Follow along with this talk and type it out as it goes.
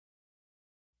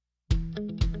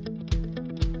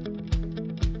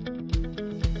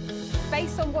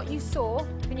based on what you saw,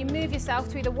 can you move yourself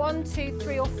to either 1, 2,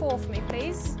 3 or 4 for me,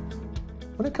 please?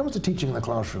 When it comes to teaching in the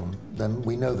classroom, then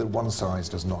we know that one size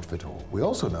does not fit all. We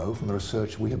also know from the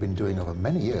research we have been doing over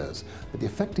many years that the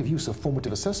effective use of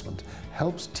formative assessment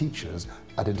helps teachers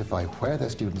identify where their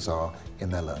students are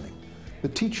in their learning. The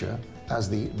teacher, as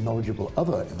the knowledgeable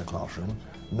other in the classroom,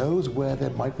 knows where there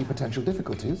might be potential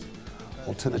difficulties,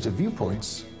 alternative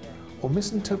viewpoints, or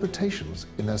misinterpretations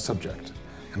in their subject,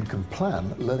 and can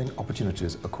plan learning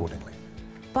opportunities accordingly.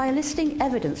 By eliciting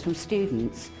evidence from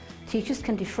students, teachers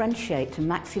can differentiate to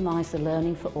maximise the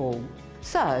learning for all.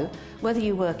 So, whether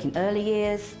you work in early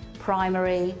years,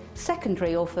 primary,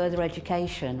 secondary or further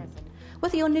education,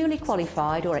 whether you're newly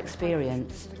qualified or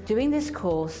experienced, doing this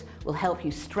course will help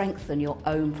you strengthen your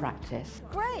own practice.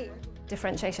 Great!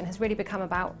 Differentiation has really become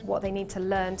about what they need to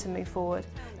learn to move forward.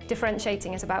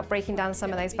 Differentiating is about breaking down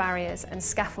some of those barriers and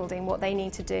scaffolding what they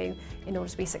need to do in order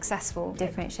to be successful.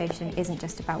 Differentiation isn't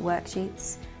just about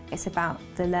worksheets, it's about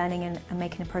the learning and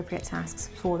making appropriate tasks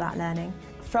for that learning.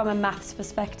 From a maths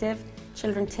perspective,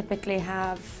 children typically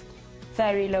have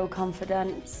very low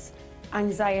confidence,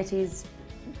 anxiety is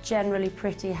generally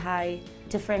pretty high.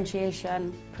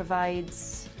 Differentiation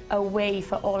provides a way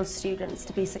for all students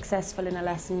to be successful in a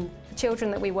lesson. The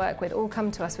children that we work with all come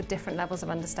to us with different levels of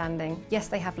understanding. Yes,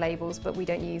 they have labels, but we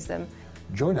don't use them.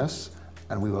 Join us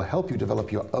and we will help you develop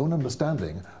your own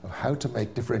understanding of how to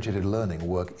make differentiated learning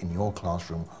work in your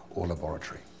classroom or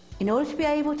laboratory. In order to be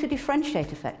able to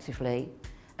differentiate effectively,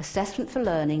 assessment for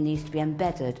learning needs to be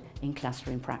embedded in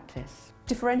classroom practice.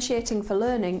 Differentiating for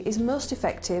learning is most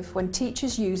effective when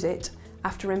teachers use it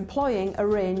after employing a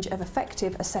range of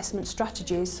effective assessment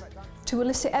strategies to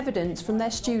elicit evidence from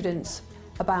their students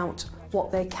about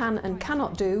what they can and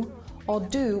cannot do or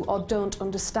don't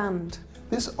understand.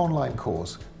 This online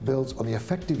course builds on the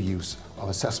effective use of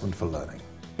assessment for learning.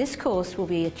 This course will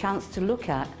be a chance to look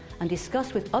at and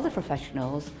discuss with other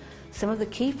professionals some of the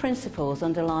key principles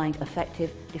underlying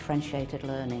effective differentiated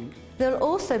learning. There will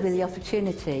also be the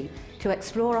opportunity to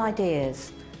explore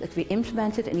ideas that can be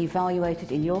implemented and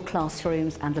evaluated in your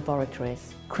classrooms and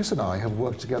laboratories. Chris and I have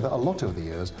worked together a lot over the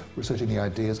years researching the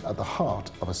ideas at the heart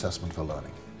of assessment for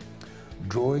learning.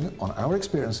 Drawing on our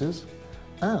experiences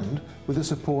and with the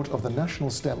support of the National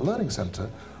STEM Learning Centre,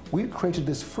 we've created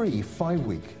this free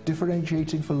 5-week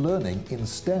Differentiating for Learning in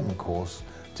STEM course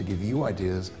to give you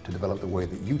ideas to develop the way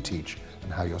that you teach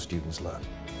and how your students learn.